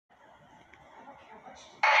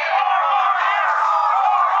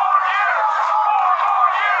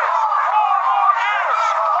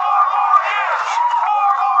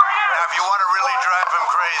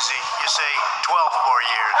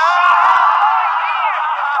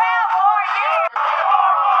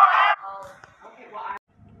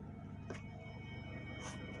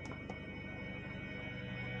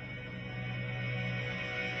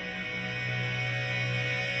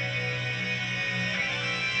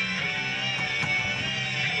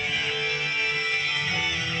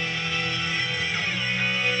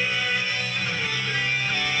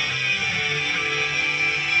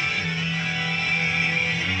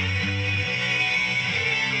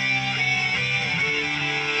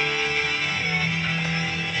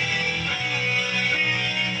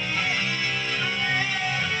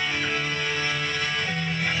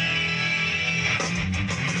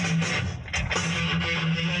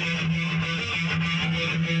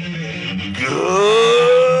Good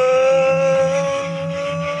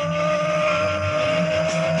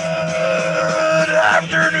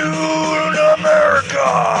afternoon, America!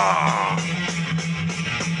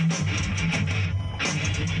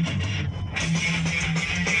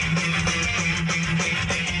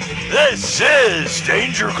 This is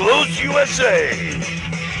Danger Close USA.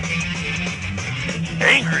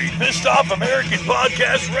 Angry, pissed off American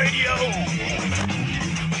Podcast Radio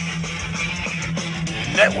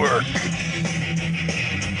Network.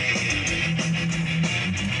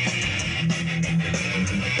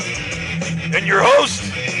 And your host,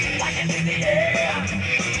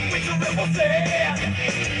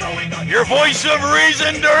 your voice of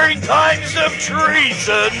reason during times of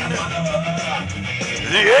treason,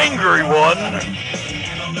 the angry one,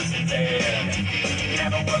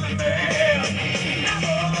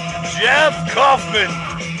 Jeff Kaufman.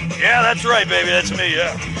 Yeah, that's right, baby, that's me,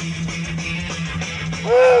 yeah.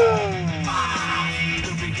 Woo.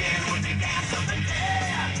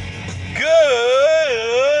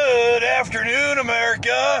 Good afternoon,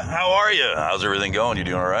 America. How are you? How's everything going? You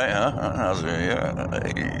doing all right, huh? How's it?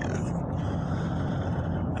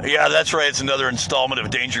 Yeah, that's right. It's another installment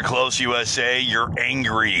of Danger Close USA, your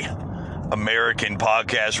angry American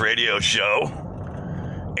podcast radio show.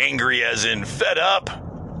 Angry as in fed up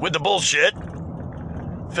with the bullshit,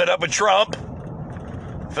 fed up with Trump,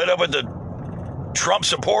 fed up with the Trump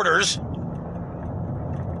supporters.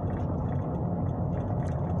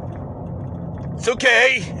 It's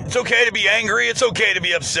okay. It's okay to be angry. It's okay to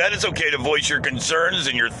be upset. It's okay to voice your concerns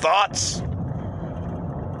and your thoughts.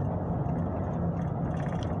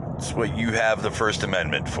 It's what you have the First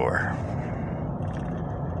Amendment for.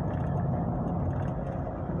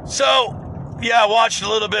 So, yeah, I watched a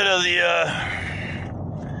little bit of the,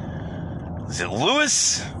 is it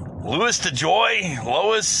Louis? Louis DeJoy?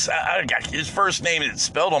 Lois? His first name is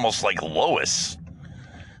spelled almost like Lois.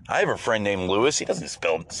 I have a friend named Louis. He doesn't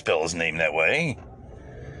spell his name that way.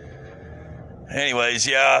 Anyways,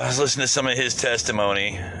 yeah, I was listening to some of his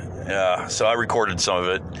testimony. Yeah, so I recorded some of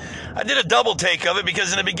it. I did a double take of it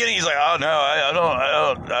because in the beginning he's like, "Oh no, I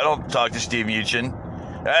don't talk to Steve Mnuchin.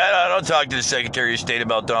 I don't talk to the Secretary of State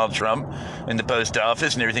about Donald Trump and the post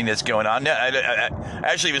office and everything that's going on."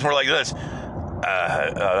 Actually, it was more like this. I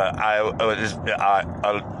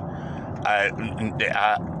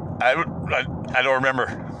don't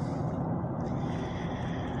remember.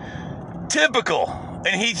 Typical.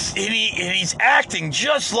 And he's acting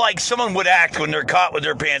just like someone would act when they're caught with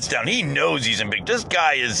their pants down. He knows he's in big. This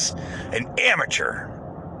guy is an amateur.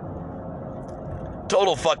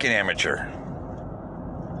 Total fucking amateur.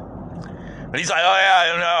 But he's like, "Oh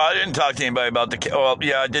yeah, no, I didn't talk to anybody about the. Well,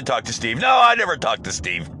 yeah, I did talk to Steve. No, I never talked to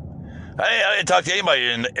Steve. I didn't talk to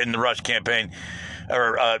anybody in the Rush campaign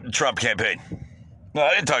or Trump campaign. No,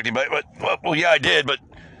 I didn't talk to anybody. But well, yeah, I did. But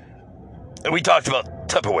we talked about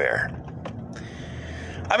Tupperware.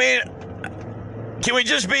 I mean, can we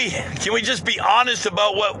just be honest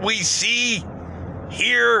about what we see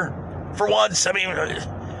here for once? I mean,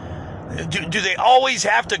 do they always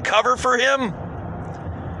have to cover for him?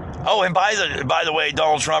 Oh, and by the way,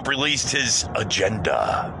 Donald Trump released his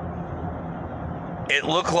agenda. It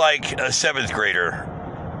looked like a 7th grader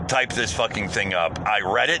typed this fucking thing up. I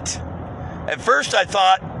read it. At first I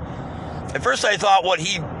thought what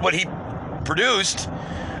he produced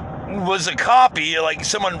was a copy, like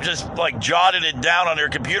someone just like jotted it down on their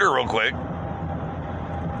computer real quick. And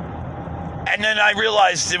then I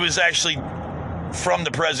realized it was actually from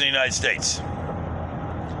the President of the United States.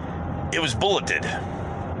 It was bulleted.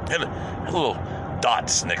 Had little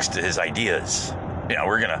dots next to his ideas. You know,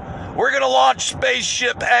 we're gonna launch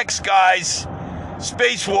Spaceship X, guys.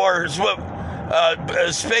 Space Wars.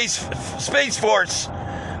 Space Force.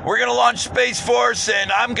 We're going to launch Space Force,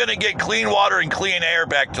 and I'm going to get clean water and clean air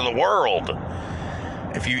back to the world.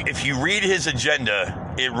 If you read his agenda,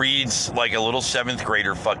 it reads like a little 7th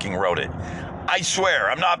grader fucking wrote it. I swear,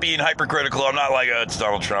 I'm not being hypercritical. I'm not like, "Oh, it's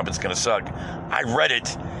Donald Trump, it's going to suck." I read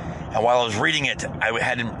it, and while I was reading it, I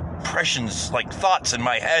had impressions, like thoughts in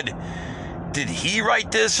my head. Did he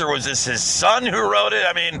write this, or was this his son who wrote it?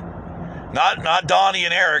 I mean, not Donnie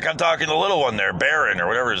and Eric. I'm talking the little one there, Barron, or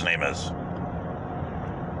whatever his name is.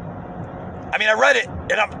 I mean, I read it,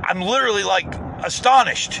 and I'm literally, like,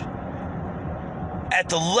 astonished at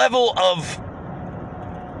the level of...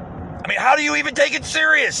 I mean, how do you even take it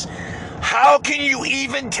serious? How can you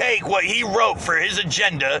even take what he wrote for his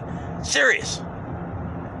agenda serious?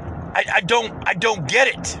 I don't get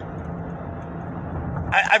it.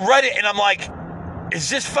 I read it, and I'm like, is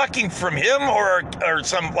this fucking from him or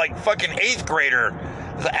some, like, fucking 8th grader?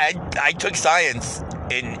 I took science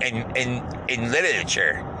in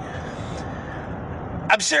literature.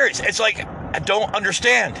 I'm serious. It's like, I don't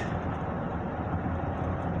understand.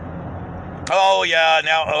 Oh yeah,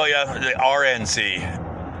 the RNC.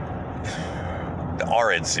 The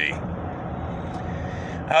RNC.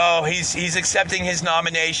 Oh, he's accepting his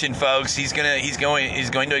nomination, folks. He's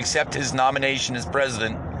going to accept his nomination as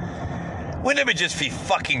president. Wouldn't it just be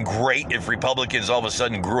fucking great if Republicans all of a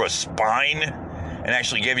sudden grew a spine and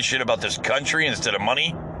actually gave a shit about this country instead of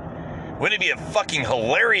money? Wouldn't it be a fucking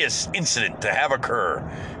hilarious incident to have occur?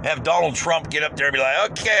 Have Donald Trump get up there and be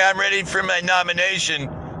like, okay, I'm ready for my nomination.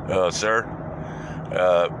 Sir,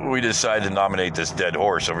 we decided to nominate this dead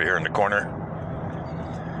horse over here in the corner.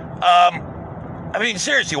 I mean,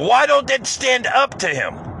 seriously, why don't they stand up to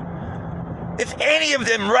him? If any of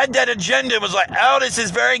them read that agenda and was like, oh, this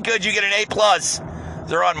is very good, you get an A+,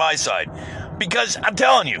 they're on my side. Because I'm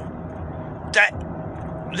telling you, that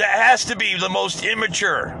has to be the most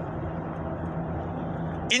immature,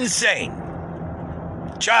 insane,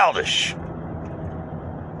 childish,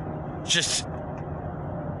 just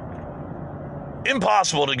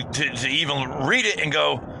impossible to even read it and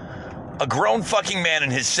go, a grown fucking man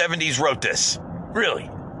in his 70s wrote this. Really?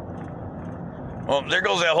 Well, there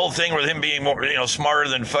goes that whole thing with him being more, smarter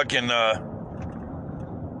than fucking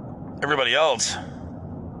everybody else.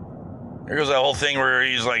 There goes that whole thing where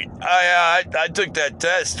he's like, I took that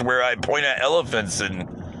test where I point at elephants and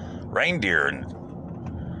reindeer. And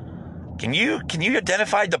can you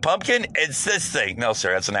identify the pumpkin? It's this thing. No,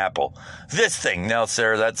 sir, that's an apple. This thing. No,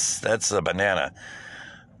 sir, that's a banana.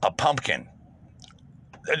 A pumpkin.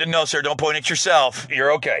 No, sir, don't point at yourself.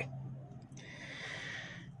 You're okay.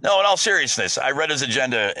 No, in all seriousness, I read his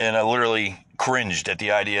agenda and I literally cringed at the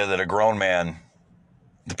idea that a grown man,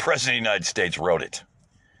 the president of the United States, wrote it.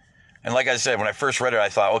 And like I said, when I first read it, I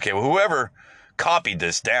thought, okay, well, whoever copied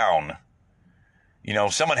this down,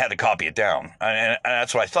 someone had to copy it down. And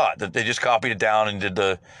that's what I thought, that they just copied it down and did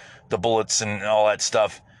the bullets and all that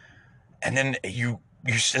stuff. And then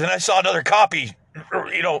then I saw another copy,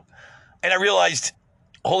 and I realized,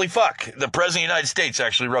 holy fuck, the president of the United States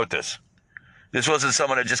actually wrote this. This wasn't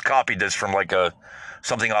someone that just copied this from like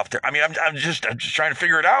something off there. I mean, I'm just trying to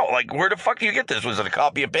figure it out. Like, where the fuck do you get this? Was it a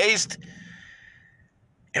copy and paste?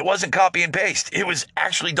 It wasn't copy and paste. It was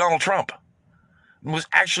actually Donald Trump. It was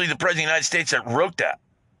actually the president of the United States that wrote that.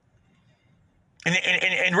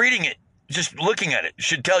 And reading it, just looking at it,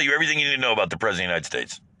 should tell you everything you need to know about the president of the United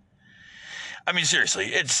States. I mean, seriously,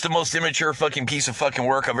 it's the most immature fucking piece of fucking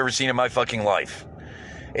work I've ever seen in my fucking life.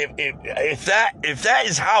 If that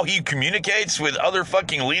is how he communicates with other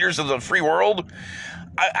fucking leaders of the free world,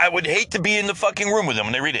 I would hate to be in the fucking room with them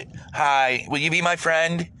when they read it. Hi, will you be my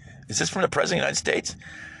friend? Is this from the president of the United States?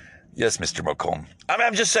 Yes, Mr. McComb. I mean,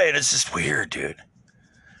 I'm just saying, it's just weird, dude.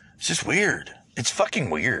 It's just weird. It's fucking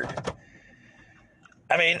weird.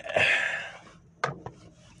 I mean,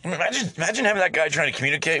 imagine having that guy trying to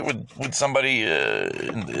communicate with somebody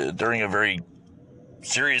during a very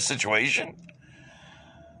serious situation.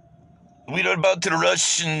 We are about to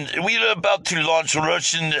launch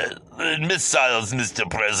Russian missiles, Mr.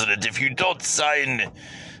 President. If you don't sign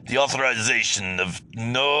the authorization of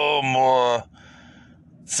no more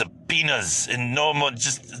subpoenas and no more,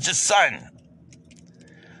 just sign.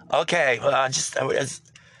 Okay, well, as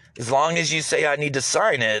long as you say I need to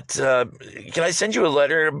sign it, can I send you a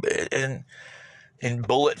letter in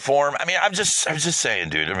bullet form? I mean, I'm just saying,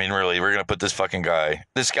 dude. I mean, really, we're gonna put this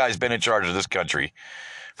guy's been in charge of this country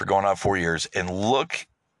for going on 4 years, and look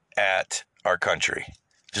at our country.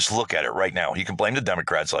 Just look at it right now. You can blame the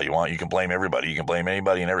Democrats all you want. You can blame everybody. You can blame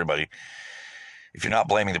anybody and everybody. If you're not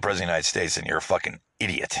blaming the president of the United States, then you're a fucking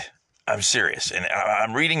idiot. I'm serious. And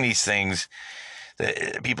I'm reading these things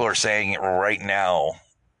that people are saying right now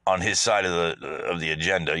on his side of the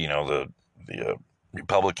agenda, the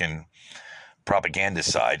Republican propaganda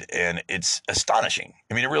side, and it's astonishing.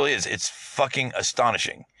 I mean, it really is. It's fucking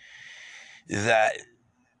astonishing that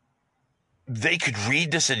they could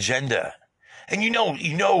read this agenda. And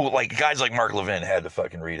like guys like Mark Levin had to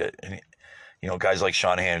fucking read it. And, guys like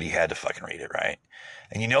Sean Hannity had to fucking read it, right?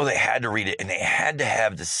 And they had to read it, and they had to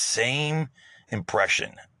have the same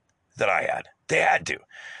impression that I had. They had to.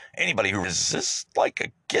 Anybody who is this like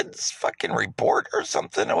a kid's fucking report or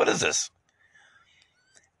something? What is this?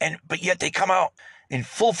 But yet they come out in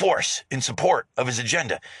full force in support of his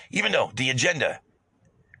agenda, even though the agenda,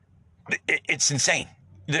 it's insane.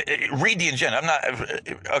 Read the agenda.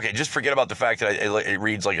 Okay, just forget about the fact that it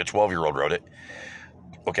reads like a 12-year-old wrote it.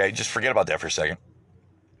 Okay, just forget about that for a second.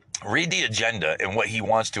 Read the agenda and what he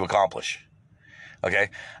wants to accomplish.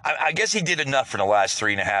 Okay, I guess he did enough for the last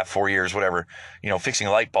 3.5, 4 years, whatever, fixing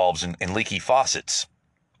light bulbs and leaky faucets.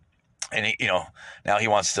 And, now he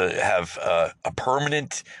wants to have a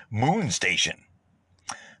permanent moon station.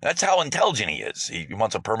 That's how intelligent he is. He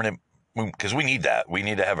wants a permanent moon, because we need that. We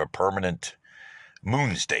need to have a permanent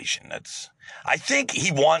moon station. I think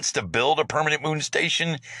he wants to build a permanent moon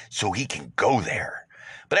station so he can go there.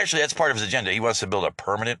 But actually, that's part of his agenda. He wants to build a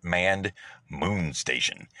permanent manned moon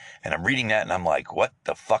station. And I'm reading that and I'm like, what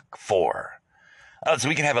the fuck for? Oh, so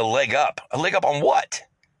we can have a leg up. A leg up on what?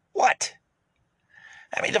 What?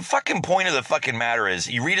 I mean, the fucking point of the fucking matter is,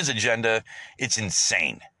 you read his agenda, it's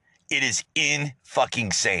insane. It is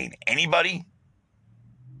fucking sane. Anybody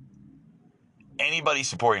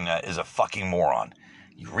supporting that is a fucking moron.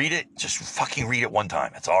 You read it, just fucking read it one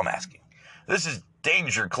time. That's all I'm asking. This is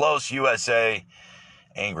Danger Close USA,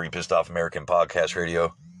 Angry Pissed Off American Podcast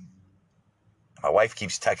Radio. My wife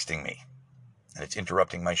keeps texting me, and it's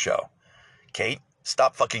interrupting my show. Kate,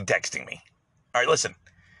 stop fucking texting me. All right, listen.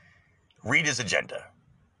 Read his agenda.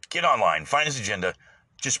 Get online, find his agenda,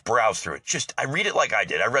 just browse through it. I read it like I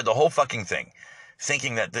did. I read the whole fucking thing,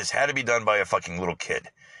 thinking that this had to be done by a fucking little kid.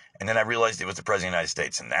 And then I realized it was the President of the United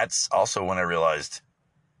States. And that's also when I realized,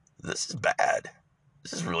 this is bad.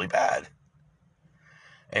 This is really bad.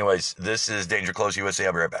 Anyways, this is Danger Close USA.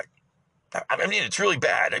 I'll be right back. I mean, it's really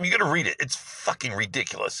bad. I mean, you gotta read it. It's fucking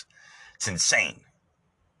ridiculous. It's insane.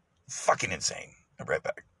 Fucking insane. I'll be right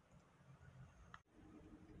back.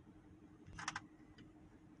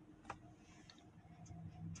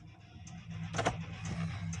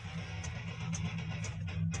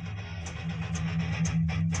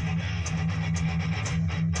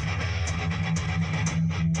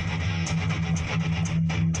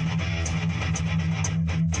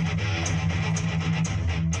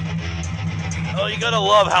 Well, you gotta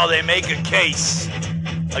love how they make a case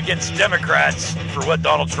against Democrats for what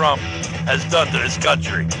Donald Trump has done to this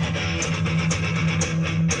country.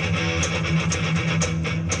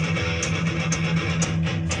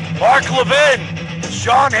 Mark Levin,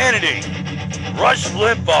 Sean Hannity, Rush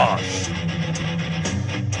Limbaugh,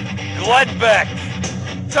 Glenn Beck,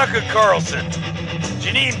 Tucker Carlson,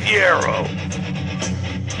 Jeanine Pirro,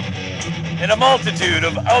 and a multitude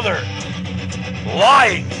of other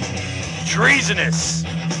lying, treasonous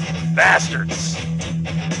bastards.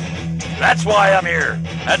 That's why I'm here.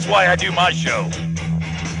 That's why I do my show.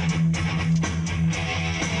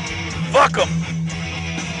 Fuck them.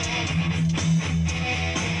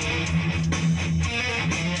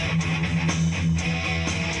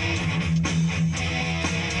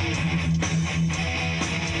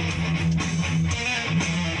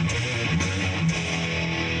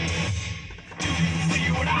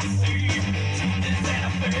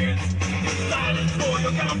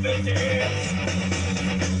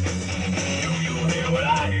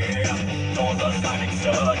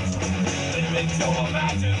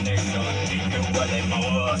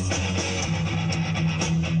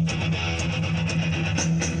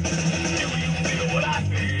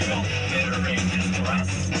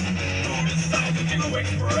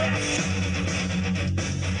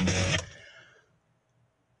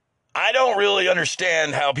 I don't really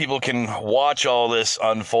understand how people can watch all this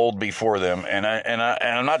unfold before them, and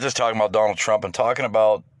I'm not just talking about Donald Trump. I'm talking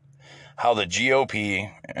about how the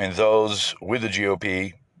GOP and those with the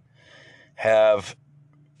GOP have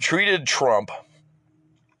treated Trump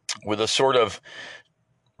with a sort of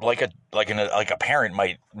like a parent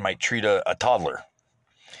might treat a toddler.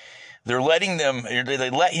 They let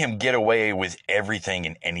him get away with everything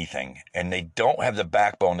and anything, and they don't have the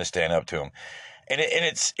backbone to stand up to him. And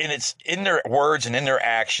it's in their words and in their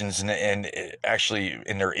actions and actually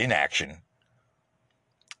in their inaction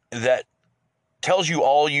that tells you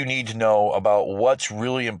all you need to know about what's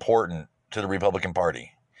really important to the Republican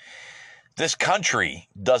Party. This country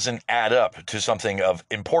doesn't add up to something of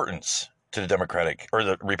importance to the Democratic or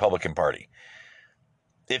the Republican Party.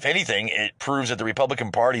 If anything, it proves that the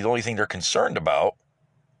Republican Party, the only thing they're concerned about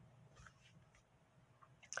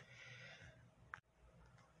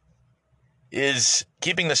is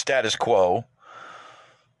keeping the status quo,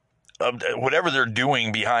 whatever they're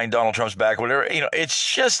doing behind Donald Trump's back, whatever,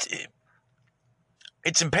 it's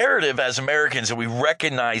imperative as Americans that we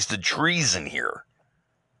recognize the treason here.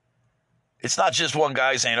 It's not just one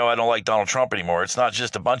guy saying, oh, I don't like Donald Trump anymore. It's not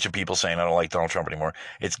just a bunch of people saying, I don't like Donald Trump anymore.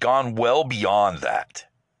 It's gone well beyond that.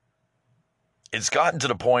 It's gotten to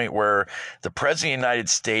the point where the President of the United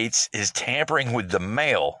States is tampering with the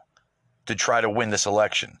mail to try to win this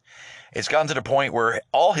election. It's gotten to the point where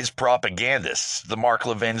all his propagandists, the Mark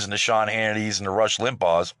Levins and the Sean Hannitys and the Rush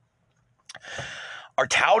Limbaughs, are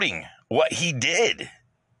touting what he did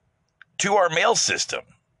to our mail system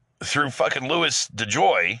through fucking Louis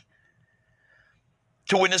DeJoy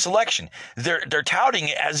to win this election. They're touting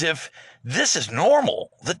it as if this is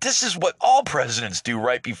normal, that this is what all presidents do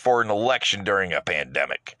right before an election during a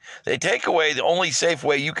pandemic. They take away the only safe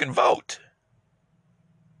way you can vote.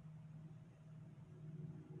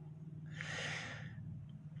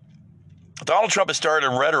 Donald Trump has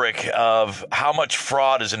started a rhetoric of how much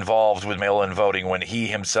fraud is involved with mail-in voting when he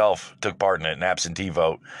himself took part in an absentee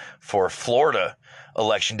vote for Florida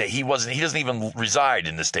election day. He doesn't even reside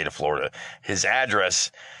in the state of Florida. His address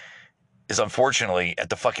is unfortunately at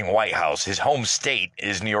the fucking White House. His home state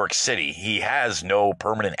is New York City. He has no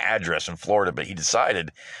permanent address in Florida, but he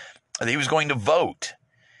decided that he was going to vote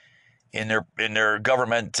in their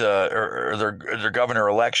government or their governor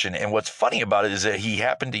election. And what's funny about it is that he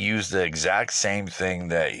happened to use the exact same thing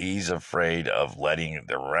that he's afraid of letting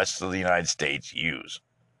the rest of the United States use.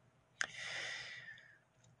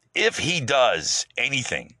 If he does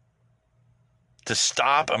anything to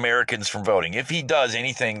stop Americans from voting, if he does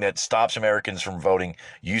anything that stops Americans from voting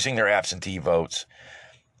using their absentee votes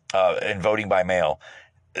and voting by mail,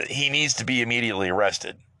 he needs to be immediately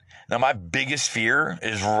arrested. Now, my biggest fear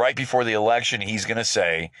is right before the election, he's going to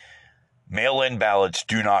say, mail-in ballots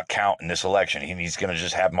do not count in this election. He's going to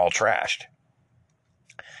just have them all trashed.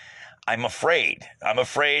 I'm afraid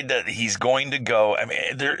that he's going to go. I mean,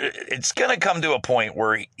 it's going to come to a point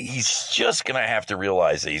where he's just going to have to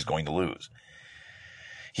realize that he's going to lose.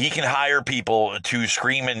 He can hire people to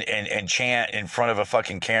scream and chant in front of a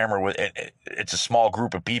fucking camera. It's a small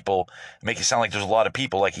group of people, make it sound like there's a lot of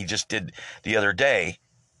people like he just did the other day.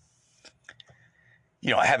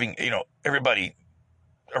 Having, everybody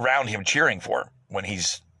around him cheering for him when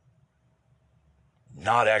he's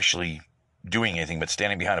not actually doing anything but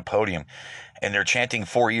standing behind a podium. And they're chanting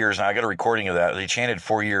 4 years. And I got a recording of that. They chanted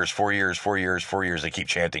 4 years, 4 years, 4 years, 4 years. They keep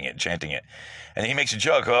chanting it. And he makes a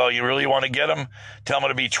joke. Oh, you really want to get him? Tell him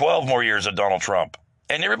it'll be 12 more years of Donald Trump.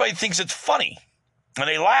 And everybody thinks it's funny. And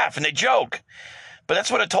they laugh and they joke. But that's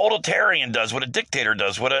what a totalitarian does, what a dictator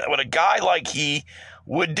does, what a guy like he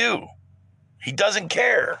would do. He doesn't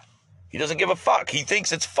care. He doesn't give a fuck. He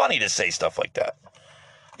thinks it's funny to say stuff like that.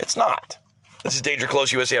 It's not. This is Danger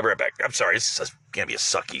Close USA. I'll be right back. I'm sorry. This is going to be a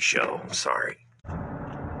sucky show. I'm sorry.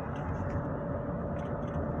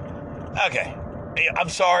 Okay. I'm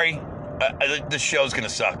sorry. This show's going to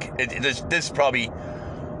suck.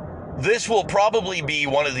 This will probably be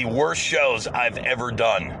one of the worst shows I've ever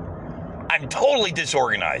done. I'm totally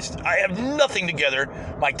disorganized. I have nothing together.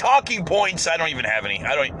 My talking points, I don't even have any.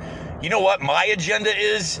 You know what my agenda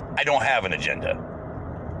is? I don't have an agenda.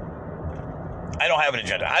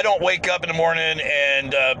 I don't wake up in the morning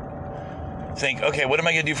and think, okay, what am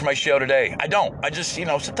I going to do for my show today? I don't. I just,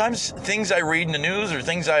 sometimes things I read in the news or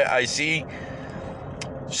things I see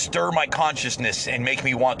stir my consciousness and make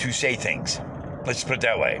me want to say things. Let's put it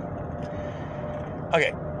that way.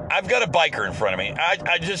 Okay, I've got a biker in front of me.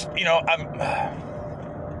 I just,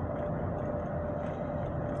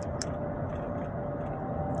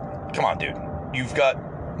 Come on, dude. You've got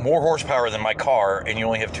more horsepower than my car, and you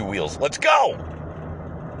only have two wheels. Let's go!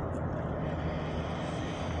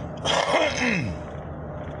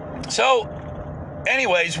 So,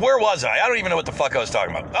 anyways, where was I? I don't even know what the fuck I was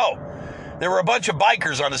talking about. Oh, there were a bunch of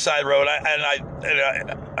bikers on the side road, and I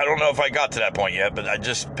don't know if I got to that point yet, but I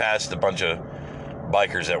just passed a bunch of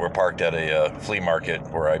bikers that were parked at a flea market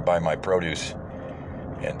where I buy my produce,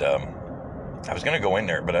 and I was going to go in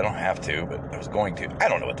there, but I don't have to, but I was going to. I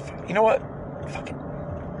don't know what the fuck. You know what? Fuck it.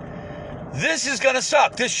 This is going to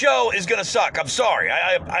suck. This show is going to suck. I'm sorry.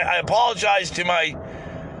 I apologize to my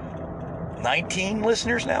 19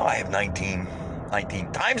 listeners now. I have 19.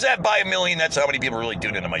 Times that by 1 million, that's how many people really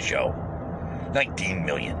tune into my show. 19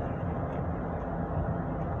 million.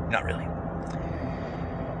 Not really.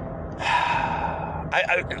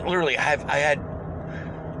 I literally have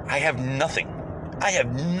nothing. I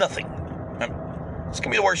have nothing. It's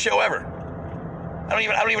gonna be the worst show ever. I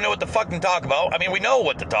don't even know what to fucking talk about. I mean, we know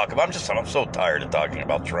what to talk about. I'm so tired of talking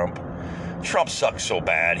about Trump. Trump sucks so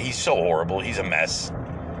bad. He's so horrible. He's a mess.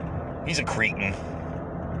 He's a cretin.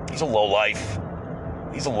 He's a lowlife.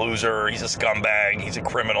 He's a loser. He's a scumbag. He's a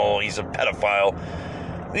criminal. He's a pedophile.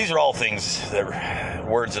 These are all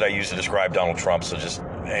words that I use to describe Donald Trump, so just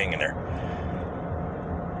hang in there.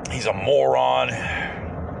 He's a moron.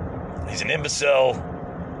 He's an imbecile,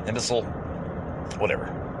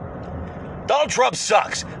 whatever. Donald Trump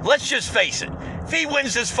sucks. Let's just face it. If he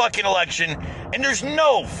wins this fucking election, and there's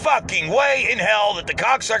no fucking way in hell that the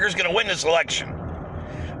cocksucker's gonna win this election.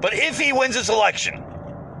 But if he wins this election,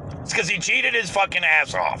 it's because he cheated his fucking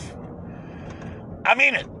ass off. I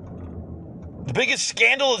mean it. The biggest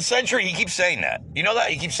scandal of the century. He keeps saying that. You know that?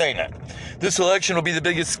 He keeps saying that. This election will be the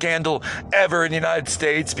biggest scandal ever in the United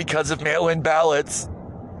States because of mail-in ballots.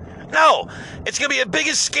 No, it's going to be the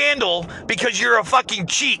biggest scandal because you're a fucking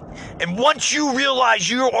cheat. And once you realize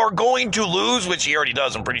you are going to lose, which he already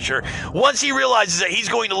does, I'm pretty sure. Once he realizes that he's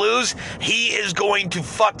going to lose, he is going to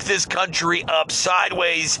fuck this country up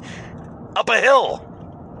sideways, up a hill.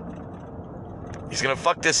 He's going to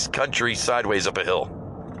fuck this country sideways up a hill.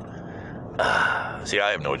 See,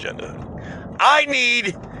 I have no agenda.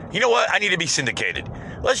 You know what? I need to be syndicated.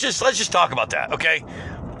 Let's just talk about that, okay?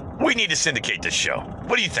 We need to syndicate this show.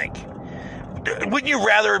 What do you think? Wouldn't you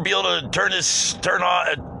rather be able to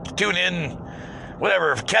tune in,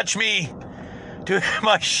 whatever, catch me, do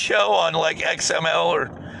my show on like XML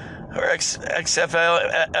or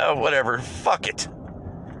XFL, whatever. Fuck it.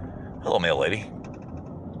 Hello, mail lady.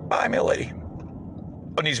 Bye, mail lady.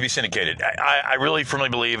 What needs to be syndicated? I really firmly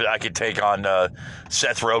believe that I could take on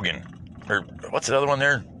Seth Rogen. Or what's the other one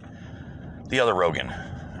there? The other Rogan.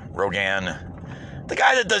 The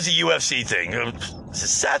guy that does the UFC thing. Is it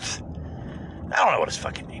Seth? I don't know what his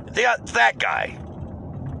fucking name is. They got that guy.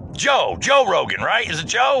 Joe Rogan, right? Is it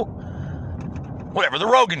Joe? Whatever, the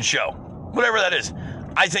Rogan show. Whatever that is.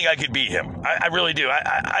 I think I could beat him. I really do.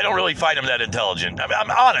 I don't really find him that intelligent.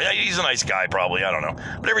 I'm honest. He's a nice guy, probably. I don't know.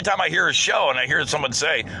 But every time I hear his show and I hear someone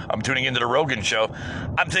say, I'm tuning into the Rogan show,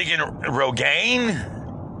 I'm thinking, Rogaine?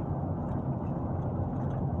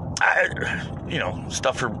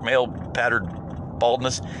 Stuff for male patterned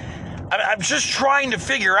baldness. I'm just trying to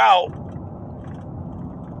figure out.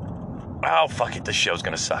 Oh, fuck it. This show's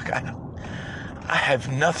going to suck. I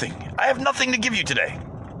have nothing. I have nothing to give you today.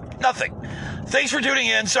 Nothing. Thanks for tuning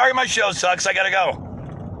in. Sorry my show sucks. I got to go.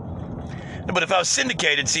 But if I was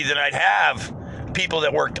syndicated, then I'd have people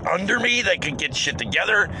that worked under me that could get shit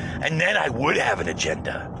together, and then I would have an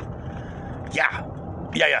agenda. Yeah.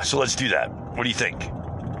 So let's do that. What do you think?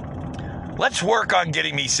 Let's work on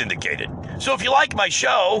getting me syndicated. So if you like my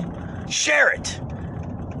show, share it.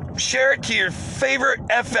 Share it to your favorite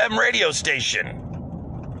FM radio station.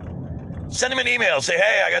 Send him an email. Say,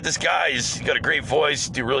 hey, I got this guy. He's got a great voice.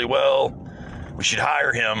 Do really well. We should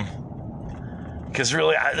hire him. Because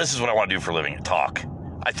really, this is what I want to do for a living. Talk.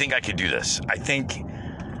 I think I could do this. I think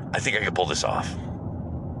I could pull this off.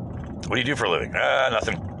 What do you do for a living?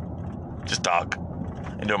 Nothing. Just talk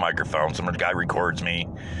into a microphone. Some guy records me.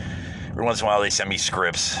 Every once in a while, they send me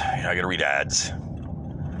scripts. I got to read ads.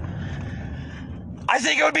 I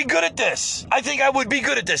think I would be good at this. I think I would be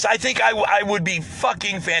good at this. I think I would be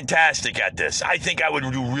fucking fantastic at this. I think I would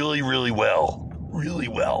do really, really well. Really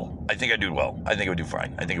well. I think I'd do well. I think I would do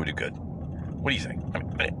fine. I think I would do good. What do you think?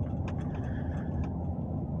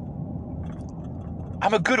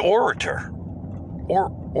 I'm a good orator.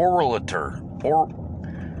 Orator.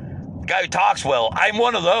 Guy who talks well. I'm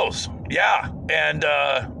one of those. Yeah. And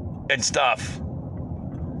stuff.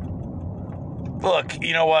 Look,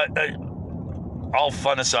 you know what? All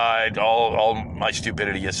fun aside, all my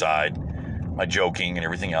stupidity aside, my joking and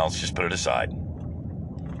everything else, just put it aside.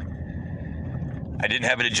 I didn't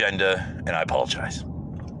have an agenda, and I apologize.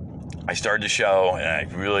 I started the show, and I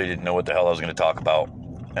really didn't know what the hell I was going to talk about,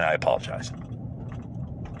 and I apologize.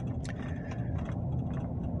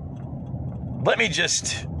 Let me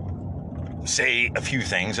just say a few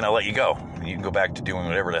things, and I'll let you go. You can go back to doing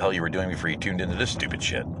whatever the hell you were doing before you tuned into this stupid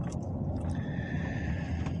shit.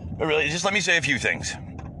 But really, just let me say a few things,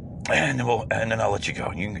 and then I'll let you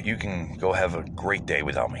go. You can go have a great day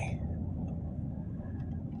without me.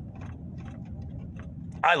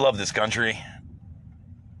 I love this country.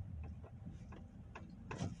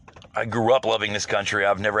 I grew up loving this country.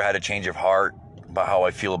 I've never had a change of heart about how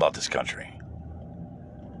I feel about this country.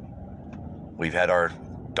 We've had our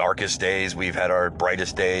darkest days. We've had our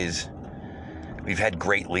brightest days. We've had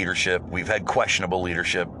great leadership. We've had questionable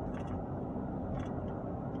leadership.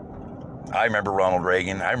 I remember Ronald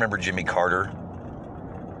Reagan. I remember Jimmy Carter.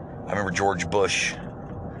 I remember George Bush.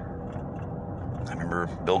 I remember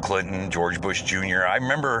Bill Clinton, George Bush Jr. I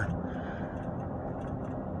remember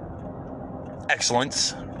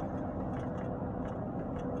excellence.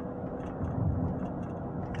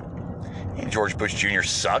 And George Bush Jr.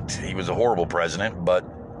 sucked. He was a horrible president,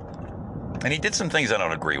 and he did some things I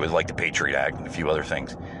don't agree with, like the Patriot Act and a few other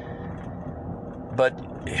things. But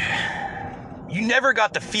you never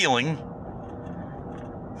got the feeling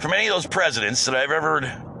from any of those presidents that I've ever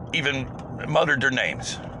even muttered their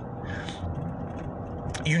names.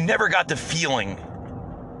 You never got the feeling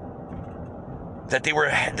that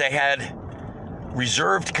they had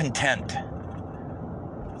reserved content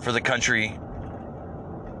for the country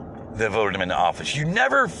that voted him into office. You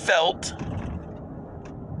never felt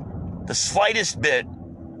the slightest bit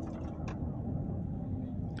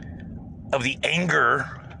of the anger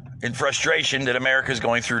and frustration that America is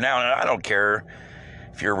going through now. And I don't care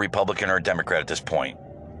if you're a Republican or a Democrat at this point.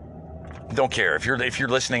 Don't care. If you're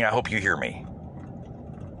listening, I hope you hear me.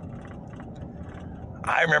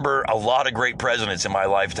 I remember a lot of great presidents in my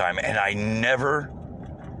lifetime, and I never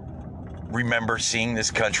remember seeing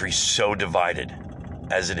this country so divided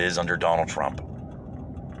as it is under Donald Trump.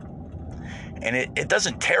 And it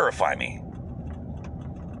doesn't terrify me.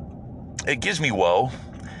 It gives me woe.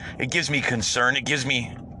 It gives me concern. It gives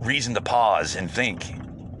me reason to pause and think,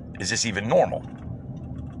 is this even normal?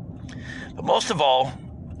 But most of all,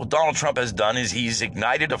 what Donald Trump has done is he's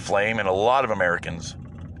ignited a flame in a lot of Americans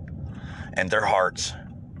and their hearts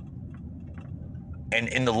and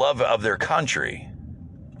in the love of their country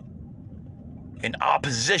in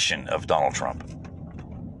opposition of Donald Trump.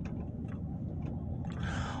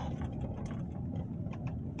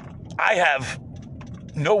 I have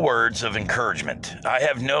no words of encouragement. I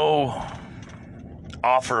have no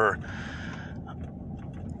offer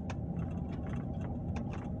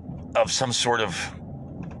of some sort of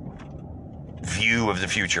view of the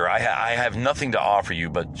future. I have nothing to offer you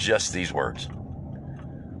but just these words.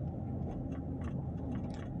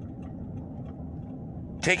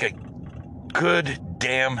 Take a good,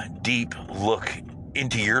 damn deep look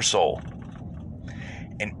into your soul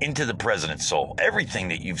and into the president's soul. Everything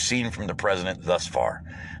that you've seen from the president thus far.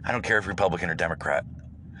 I don't care if Republican or Democrat.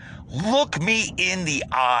 Look me in the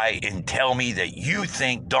eye and tell me that you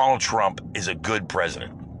think Donald Trump is a good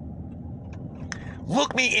president.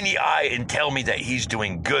 Look me in the eye and tell me that he's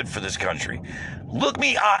doing good for this country. Look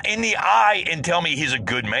me in the eye and tell me he's a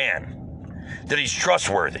good man, that he's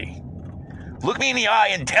trustworthy. Look me in the eye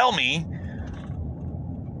and tell me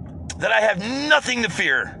that I have nothing to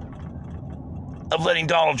fear of letting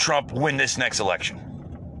Donald Trump win this next election.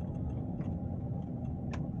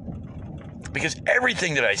 Because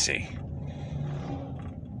everything that I see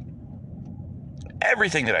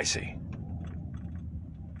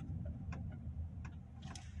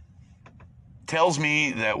tells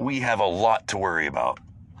me that we have a lot to worry about.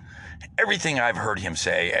 Everything I've heard him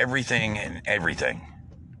say, everything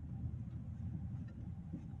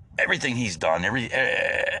he's done, every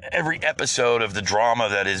episode of the drama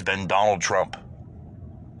that has been Donald Trump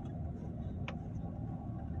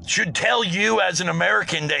should tell you as an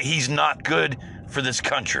American that he's not good for this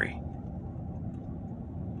country.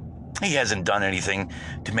 He hasn't done anything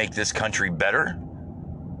to make this country better.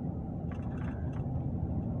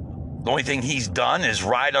 The only thing he's done is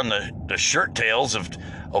ride on the shirt tails of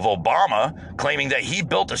Obama, claiming that he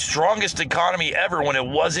built the strongest economy ever when it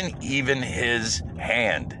wasn't even his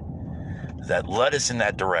hand that led us in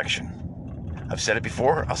that direction. I've said it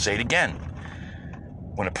before, I'll say it again.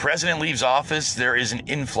 When a president leaves office, there is an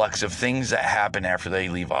influx of things that happen after they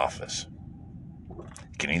leave office.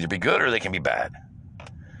 It can either be good or they can be bad.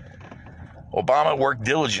 Obama worked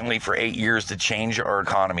diligently for 8 years to change our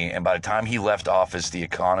economy, and by the time he left office, the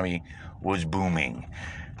economy was booming.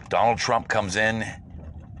 Donald Trump comes in,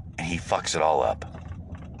 and he fucks it all up.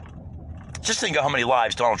 Just think of how many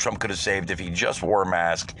lives Donald Trump could have saved if he just wore a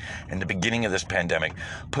mask in the beginning of this pandemic.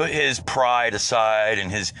 Put his pride aside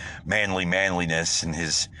and his manliness and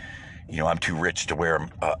his, I'm too rich to wear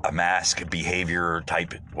a mask behavior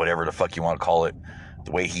type, whatever the fuck you want to call it,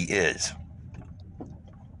 the way he is.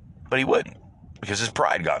 But he wouldn't, because his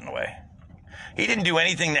pride got in the way. He didn't do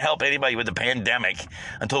anything to help anybody with the pandemic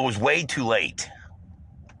until it was way too late.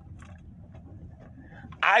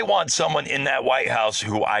 I want someone in that White House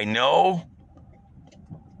who I know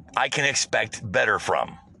I can expect better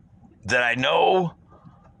from. That I know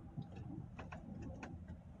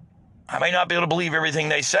I may not be able to believe everything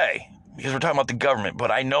they say, because we're talking about the government,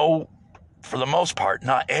 but I know for the most part,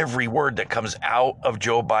 not every word that comes out of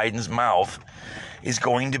Joe Biden's mouth is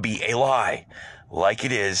going to be a lie, like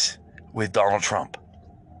it is with Donald Trump.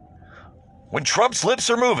 When Trump's lips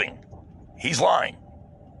are moving, he's lying.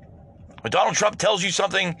 When Donald Trump tells you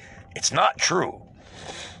something, it's not true.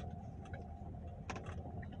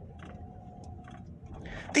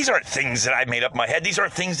 These aren't things that I made up in my head. These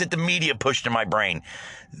aren't things that the media pushed in my brain.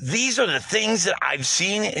 These are the things that I've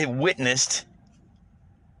seen and witnessed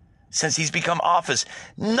since he's become office.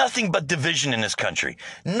 Nothing but division in this country.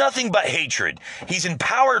 Nothing but hatred. He's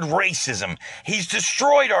empowered racism. He's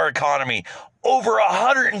destroyed our economy. Over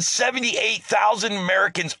 178,000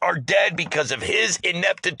 Americans are dead because of his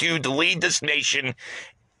ineptitude to lead this nation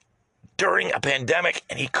during a pandemic,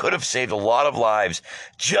 and he could have saved a lot of lives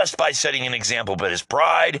just by setting an example, but his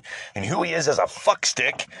pride and who he is as a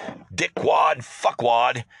fuckstick, dickwad,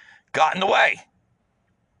 fuckwad, got in the way.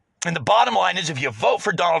 And the bottom line is, if you vote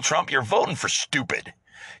for Donald Trump, you're voting for stupid.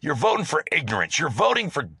 You're voting for ignorance. You're voting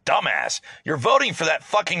for dumbass. You're voting for that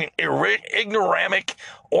fucking ignoramic,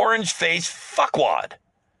 orange-faced fuckwad.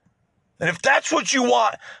 And if that's what you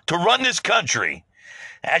want to run this country,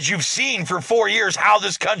 as you've seen for 4 years how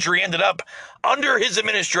this country ended up under his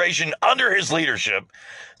administration, under his leadership,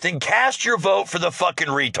 then cast your vote for the fucking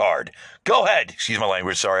retard. Go ahead. Excuse my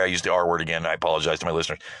language. Sorry, I used the R word again. I apologize to my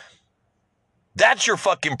listeners. That's your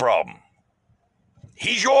fucking problem.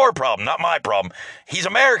 He's your problem, not my problem. He's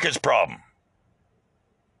America's problem.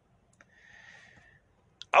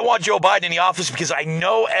 I want Joe Biden in the office because I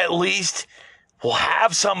know at least we'll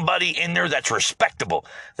have somebody in there that's respectable,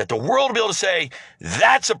 that the world will be able to say,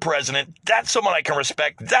 that's a president, that's someone I can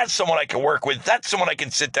respect, that's someone I can work with, that's someone I can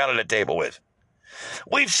sit down at a table with.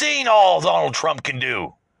 We've seen all Donald Trump can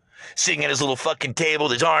do. Sitting at his little fucking table,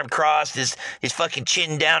 his arm crossed, his fucking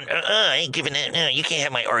chin down. I ain't giving it. You can't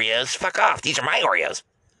have my Oreos. Fuck off. These are my Oreos.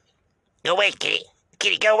 Go away, kitty.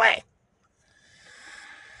 Kitty, go away.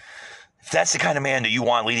 If that's the kind of man that you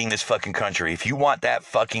want leading this fucking country, if you want that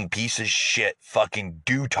fucking piece of shit, fucking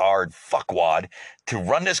dotard fuckwad to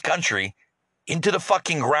run this country into the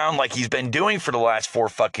fucking ground like he's been doing for the last 4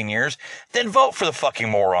 fucking years, then vote for the fucking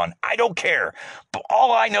moron. I don't care. But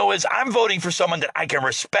all I know is I'm voting for someone that I can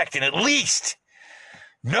respect and at least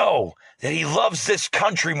know that he loves this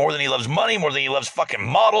country more than he loves money, more than he loves fucking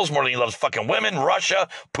models, more than he loves fucking women, Russia,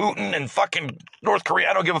 Putin, and fucking North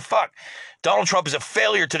Korea. I don't give a fuck. Donald Trump is a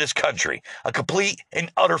failure to this country. A complete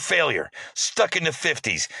and utter failure. Stuck in the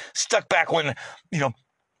 50s. Stuck back when,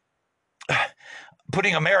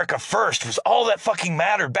 putting America first was all that fucking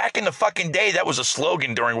mattered. Back in the fucking day, that was a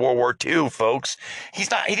slogan during World War II, folks. He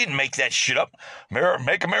didn't make that shit up.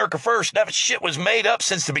 Make America first. That shit was made up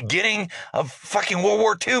since the beginning of fucking World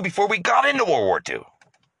War II, before we got into World War II.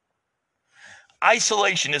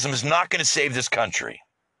 Isolationism is not going to save this country.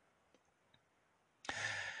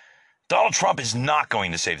 Donald Trump is not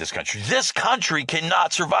going to save this country. This country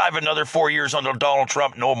cannot survive another 4 years under Donald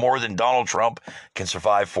Trump, no more than Donald Trump can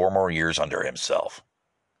survive 4 more years under himself.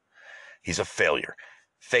 He's a failure.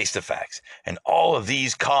 Face the facts. And all of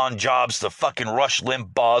these con jobs, the fucking Rush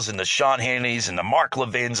Limbaughs and the Sean Hannitys and the Mark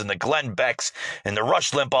Levins and the Glenn Becks and the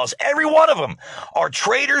Rush Limbaughs, every one of them are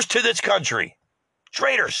traitors to this country.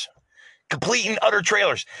 Traitors. Complete and utter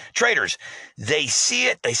traitors. They see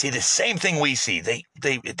it. They see the same thing we see.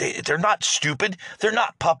 They're not stupid. They're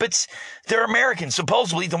not puppets. They're Americans,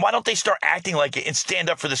 supposedly. Then why don't they start acting like it and stand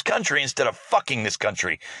up for this country instead of fucking this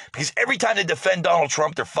country? Because every time they defend Donald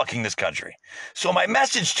Trump, they're fucking this country. So my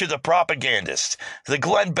message to the propagandists, the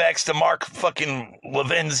Glenn Becks, the Mark fucking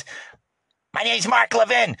Levins, my name's Mark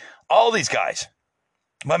Levin, all these guys.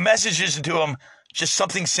 My message is to them just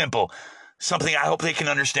something simple, something I hope they can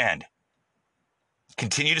understand.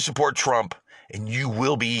 Continue to support Trump, and you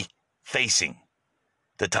will be facing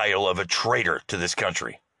the title of a traitor to this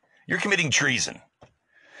country. You're committing treason.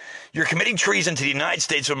 You're committing treason to the United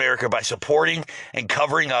States of America by supporting and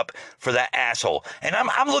covering up for that asshole. And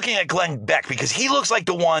I'm looking at Glenn Beck because he looks like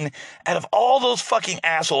the one, out of all those fucking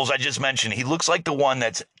assholes I just mentioned, he looks like the one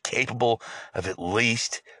that's capable of at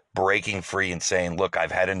least breaking free and saying, look,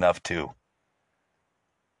 I've had enough too.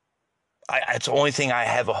 It's the only thing I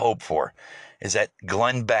have a hope for, is that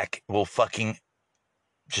Glenn Beck will fucking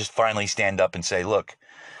just finally stand up and say, look,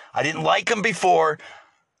 I didn't like him before.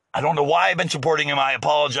 I don't know why I've been supporting him. I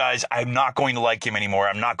apologize. I'm not going to like him anymore.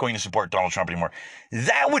 I'm not going to support Donald Trump anymore.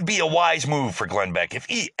 That would be a wise move for Glenn Beck. If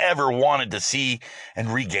he ever wanted to see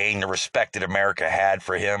and regain the respect that America had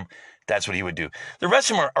for him, that's what he would do. The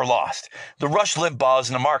rest of them are lost. The Rush Limbaughs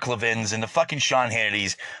and the Mark Levins and the fucking Sean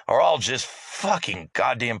Hannitys are all just fucking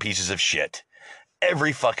goddamn pieces of shit.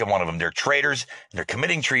 Every fucking one of them. They're traitors, and they're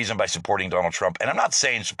committing treason by supporting Donald Trump. And I'm not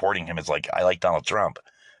saying supporting him as like, I like Donald Trump.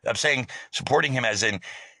 I'm saying supporting him as in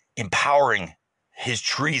empowering his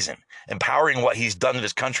treason, empowering what he's done to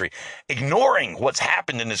this country, ignoring what's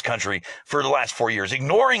happened in this country for the last 4 years,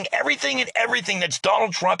 ignoring everything that's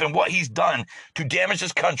Donald Trump and what he's done to damage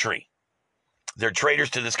this country. They're traitors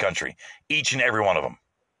to this country, each and every one of them.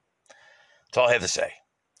 That's all I have to say.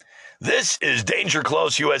 This is Danger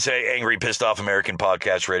Close USA, Angry, Pissed Off American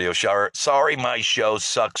Podcast Radio Show. Sorry my show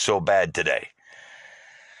sucks so bad today.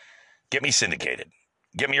 Get me syndicated.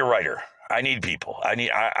 Get me a writer. I need people. I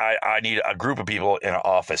need a group of people in an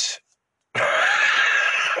office. I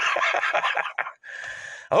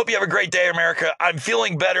hope you have a great day, America. I'm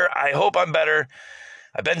feeling better. I hope I'm better.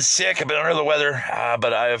 I've been sick. I've been under the weather,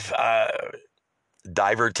 but I've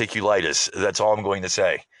diverticulitis. That's all I'm going to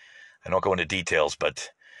say. I don't go into details, but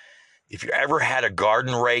if you ever had a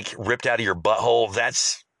garden rake ripped out of your butthole,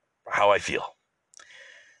 that's how I feel.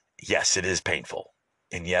 yes, it is painful.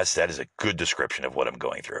 And yes, that is a good description of what I'm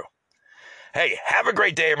going through. Hey, have a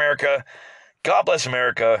great day, America. God bless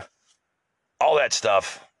America. All that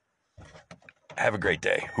stuff. Have a great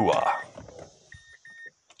day. Hoo-ah.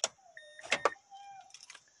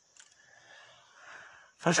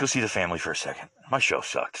 Let's go see the family for a second. My show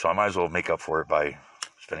sucked, so I might as well make up for it by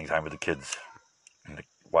spending time with the kids and the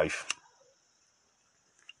wife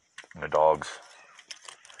and the dogs.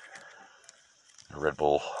 The Red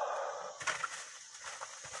Bull.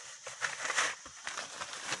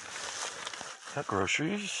 Got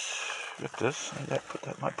groceries. Got this. I put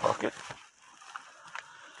that in my pocket.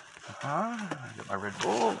 I got my Red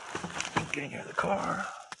Bull. Getting out of the car.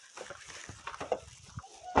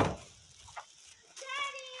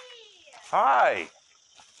 Hi.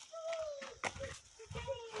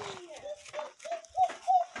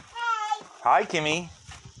 Hi, Kimmy. Hey,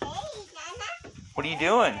 Nana. What are you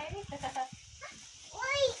doing? What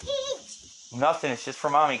do you eat? Nothing. It's just for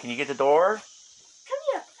mommy. Can you get the door? Come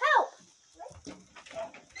here, help.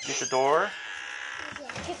 Get the door.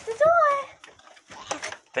 Get the door.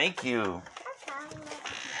 Thank you.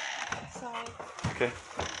 Sorry. Okay.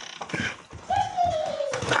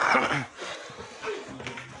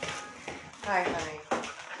 Hi, honey.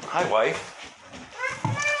 Hi, wife.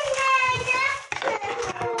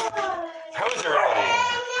 How is everybody?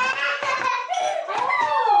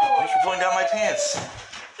 Thanks for pulling down my pants.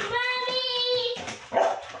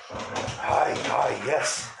 Hi,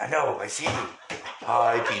 yes. I know, I see you.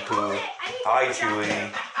 Hi, Pee-Poo. Hi,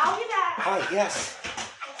 Chewie. I'll be back. Hi, yes.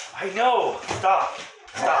 I know. Stop.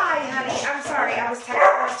 Hi, honey. I'm sorry. I was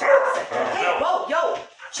texting. Hey, No. whoa, yo.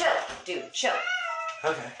 Chill, dude. Chill.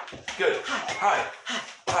 Okay. Good. Hi.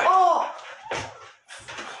 Hi. Oh.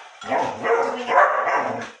 You're doing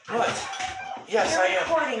it. What? Yes, You're I am.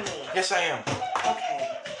 recording me. Yes, I am. Okay.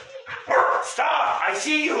 Stop! I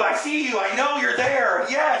see you. I know you're there.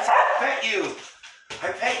 Yes, I pet you. I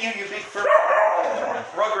pet you, you big fur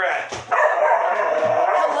rugrat.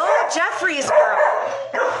 Hello, Jeffrey's girl.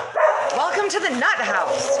 Welcome to the Nut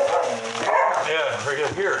House. Yeah, right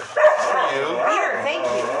up here. This is for you. Beer, thank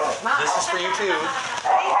you. Mom. This is for you too.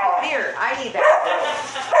 Thank you. Beer. I need that.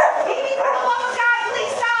 Baby, for the love of God,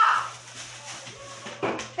 please stop.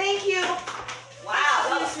 Thank you. Wow,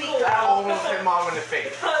 that was sweet. I almost hit mom in the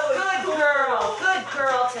face. Good girl. Good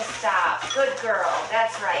girl to stop. Good girl.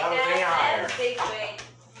 That's right.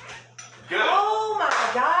 Good. Oh my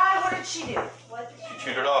God, what did she do? What did She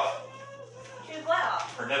chewed it off. you do? What?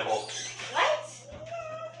 Her nipple. What?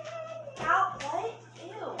 How? What?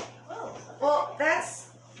 Ew. Whoa. Well,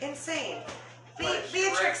 that's insane.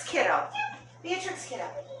 Beatrix kiddo. Beatrix kiddo.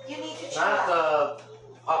 You need to chill Not out. the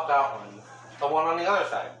popped out one. The one on the other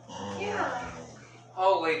side. Yeah.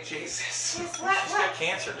 Holy Jesus. Just let. She's got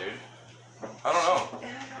cancer, dude. I don't know.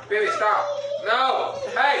 Baby, stop. No.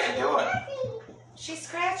 Hey. What are you doing? She's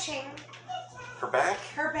scratching Her back?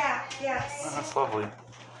 her back. Oh, Yes. that's lovely.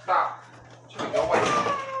 Stop. Jimmy, go away.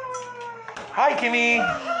 Hi, Kimmy.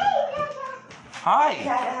 Hi.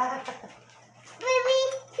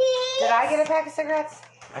 Did I get a pack of cigarettes?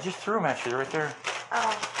 I just threw them at you. They're right there.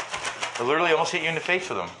 Oh, I literally almost hit you in the face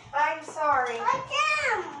with them. I'm sorry.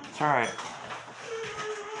 It's all right.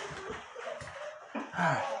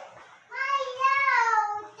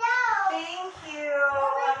 Thank you.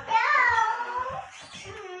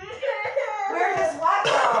 Where does what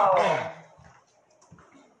go?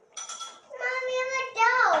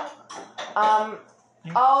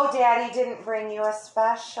 Oh, Daddy didn't bring you a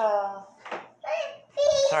special.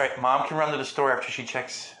 It's all right. Mom can run to the store after she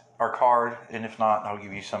checks our card, and if not, I'll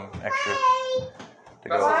give you some extra to That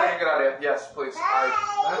go. sounds like a good idea. Yes, please.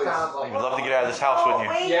 That sounds You'd love to get out of this house, wouldn't you?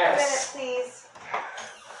 Wait Yes. a minute, please.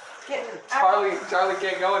 Charlie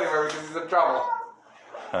can't go anywhere because he's in trouble.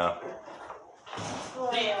 Oh.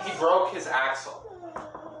 He broke his axle.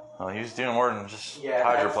 Well, he was doing more than just Yeah,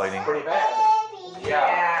 hydroplaning. Pretty bad.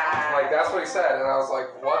 Yeah. Like, that's what he said. And I was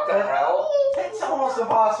like, what the hell? It's almost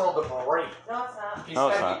impossible to break. No, it's not. He No,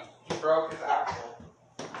 it's said not. he broke his axle.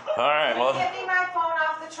 All right, well, Give me my phone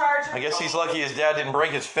off the charger. I guess he's lucky his dad didn't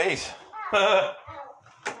break his face. He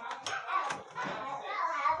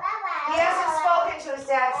hasn't spoken to his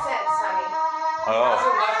dad since, honey. He Oh,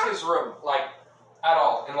 hasn't left his room, like, at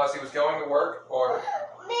all. Unless he was going to work or,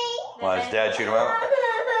 well, his dad chewed him out.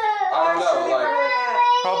 I don't know, like...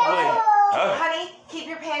 Probably. Oh. Honey, keep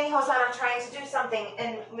your pantyhose on. I'm trying to do something,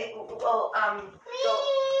 and we'll go.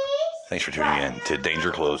 Thanks for tuning in to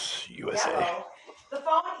Danger Close USA. Yeah, the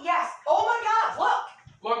phone. Yes. Oh my God!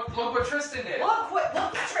 Look what Tristan did. Look what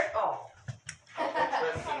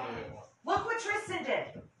Look what Tristan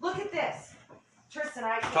did. Look at this, Tristan.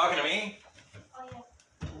 Talking to me?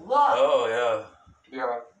 Oh, yeah.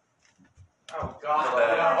 Yeah. Oh, Oh God. my No.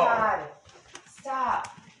 God. Stop.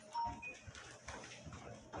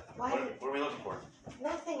 Why? What are we looking for?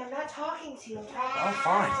 Nothing. I'm not talking to you. I'm talking Oh,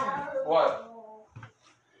 fine. What?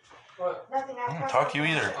 What? Nothing. I don't talk to you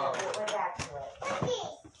either. We're back to it.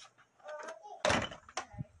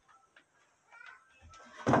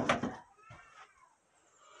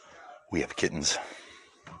 We have kittens.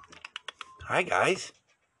 Hi, guys.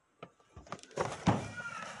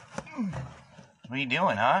 What are you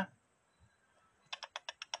doing, huh?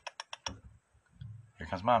 Here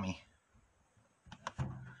comes Mommy.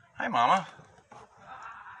 Hi, Mama.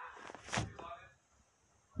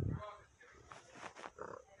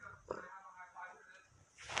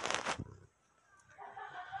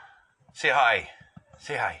 Say hi.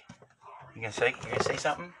 Say hi. You gonna say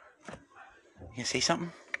something? You gonna say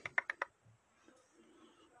something?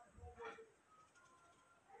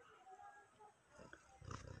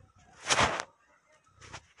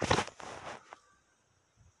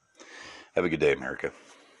 Have a good day, America. I've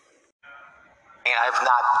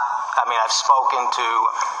spoken to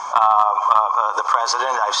the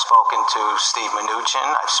president. I've spoken to Steve Mnuchin.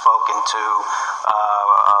 I've spoken to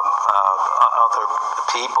other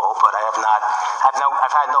people, but I've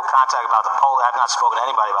had no contact about the poll. I've not spoken to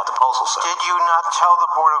anybody about the postal service. Did you not tell the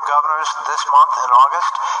Board of Governors this month in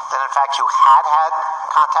August that in fact you had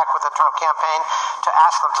contact with the Trump campaign to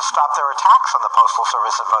ask them to stop their attacks on the Postal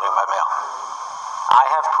Service and voting by mail? I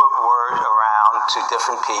have put word around to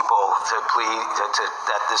different people to plead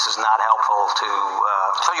that this is not helpful to.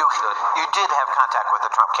 So you did have contact with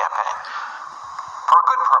the Trump campaign for a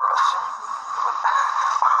good purpose.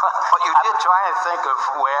 But you I'm did. trying to think of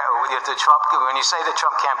where if the Trump. When you say the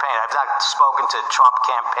Trump campaign, I've not spoken to Trump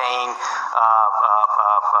campaign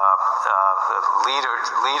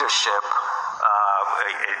leadership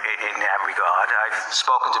in that regard. I've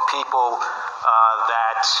spoken to people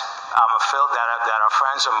that are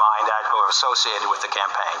friends of mine that are associated with the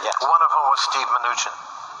campaign. Yes. One of whom was Steve Mnuchin.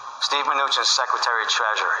 Steve Mnuchin, Secretary of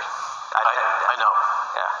Treasury. I know.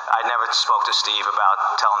 Yeah, I never spoke to Steve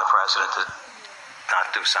about telling the president to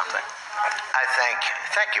not do something.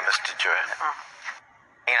 Thank you, Mr. Joy.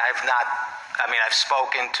 I've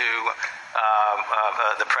spoken to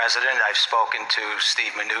the president. I've spoken to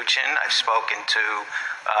Steve Mnuchin. I've spoken to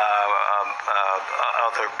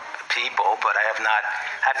other people, but I've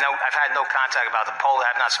had no contact about the poll.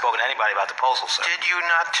 I've not spoken to anybody about the postal service. Did you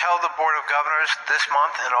not tell the Board of Governors this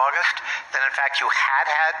month in August that in fact you had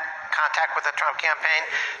contact with the Trump campaign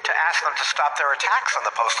to ask them to stop their attacks on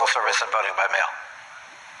the Postal Service and voting by mail?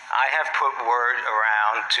 I have put word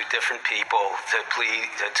around to different people to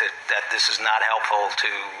plead that this is not helpful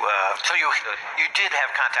to. So you did have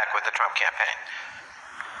contact with the Trump campaign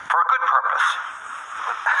for a good purpose.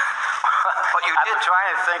 But you did. I'm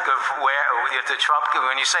trying to think of where if the Trump.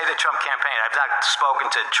 When you say the Trump campaign, I've not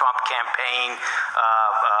spoken to Trump campaign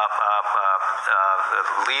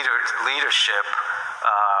leadership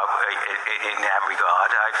in that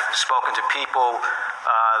regard. I've spoken to people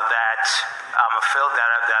that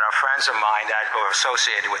are friends of mine that are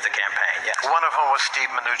associated with the campaign. Yes. One of whom was Steve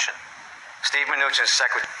Mnuchin. Steve Mnuchin,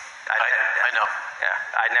 Secretary. I know. Yeah,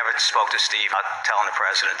 I never spoke to Steve about telling the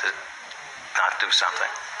president to not do something.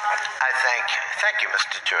 Thank you,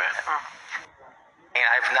 Mr. Joy.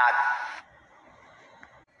 I've not